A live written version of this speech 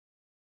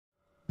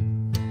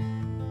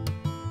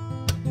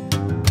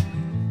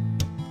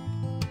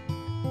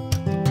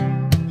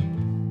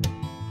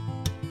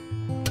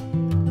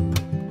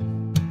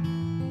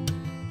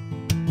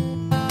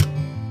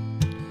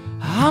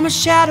I'm a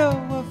shadow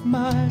of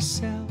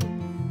myself,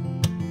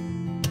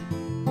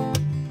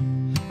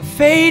 a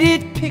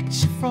faded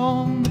picture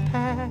from the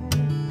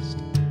past,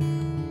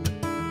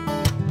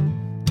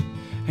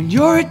 and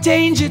you're a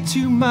danger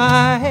to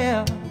my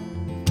health,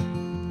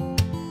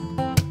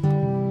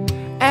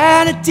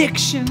 an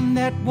addiction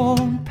that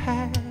won't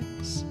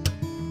pass.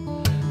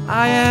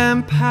 I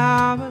am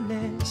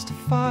powerless to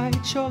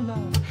fight your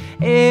love.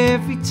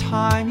 Every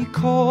time you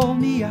call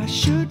me, I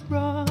should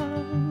run.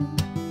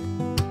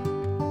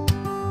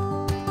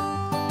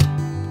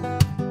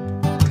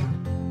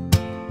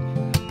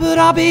 But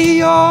I'll be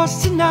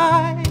yours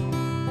tonight,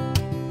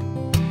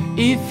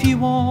 if you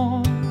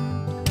want,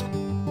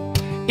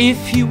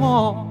 if you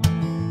want.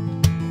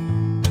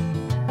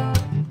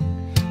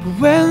 But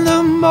when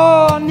the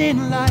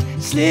morning light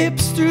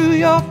slips through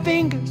your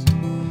fingers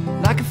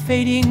like a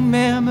fading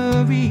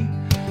memory,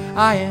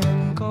 I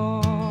am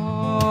gone.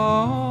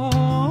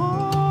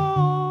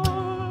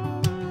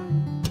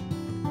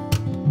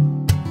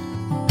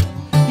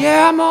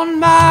 Yeah, I'm on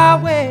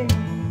my way.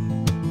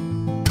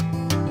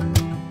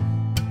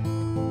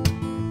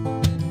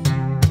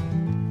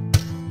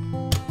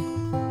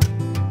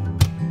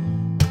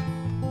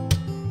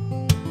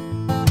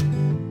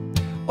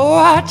 Oh,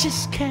 I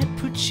just can't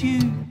put you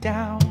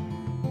down.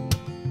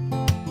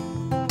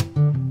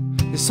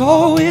 There's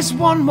always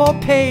one more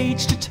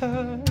page to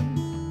turn,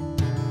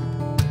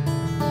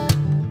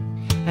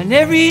 and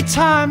every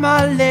time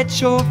I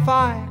let your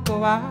fire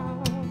go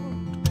out,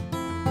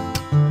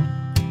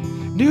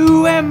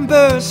 new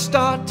embers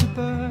start to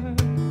burn.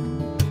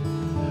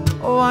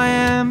 Oh, I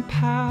am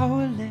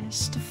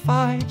powerless to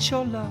fight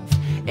your love.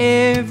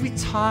 Every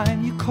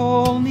time you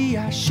call me,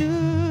 I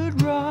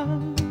should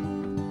run,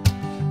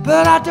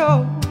 but I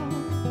don't.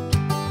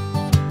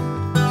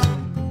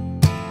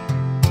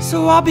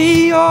 So I'll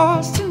be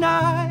yours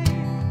tonight,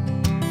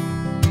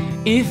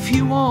 if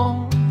you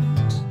want,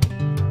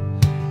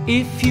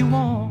 if you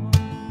want.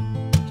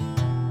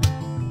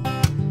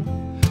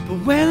 But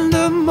when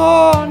the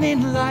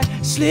morning light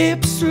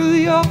slips through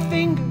your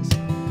fingers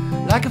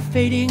like a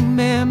fading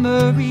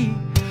memory,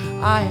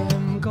 I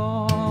am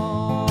gone.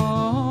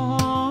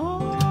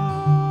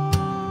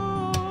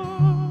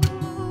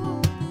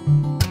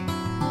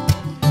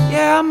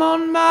 Yeah, I'm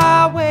on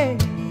my way.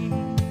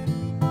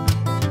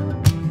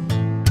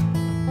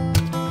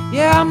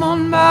 Yeah, I'm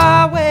on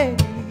my way.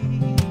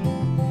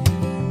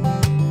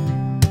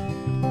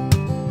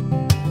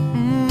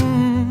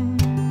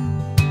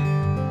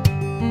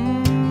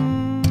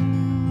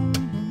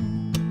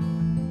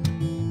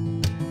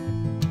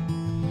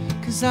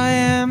 Cause I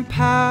am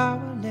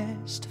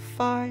powerless to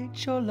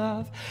fight your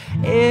love.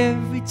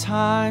 Every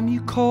time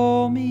you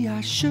call me,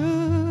 I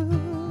should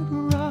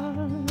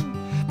run,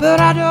 but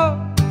I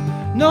don't,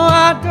 no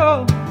I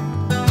don't.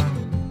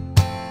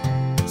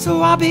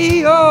 So I'll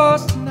be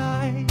yours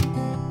tonight,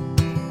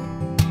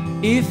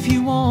 if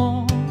you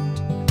want,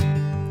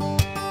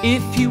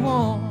 if you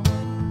want.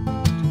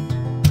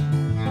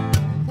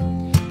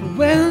 But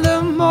when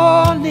the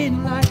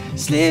morning light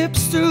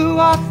slips through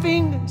our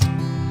fingers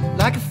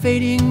like a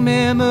fading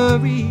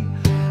memory,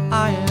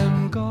 I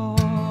am gone.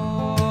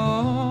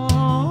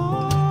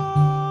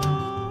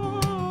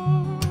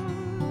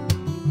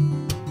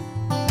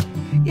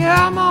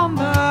 Yeah, I'm on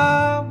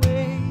my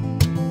way.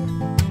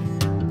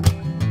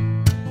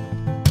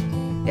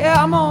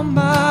 Yeah, I'm on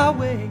my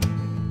way.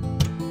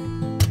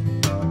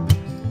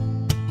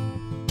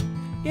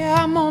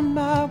 Yeah, I'm on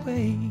my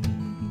way.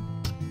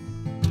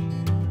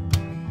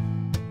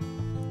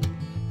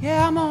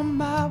 Yeah, I'm on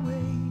my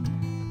way.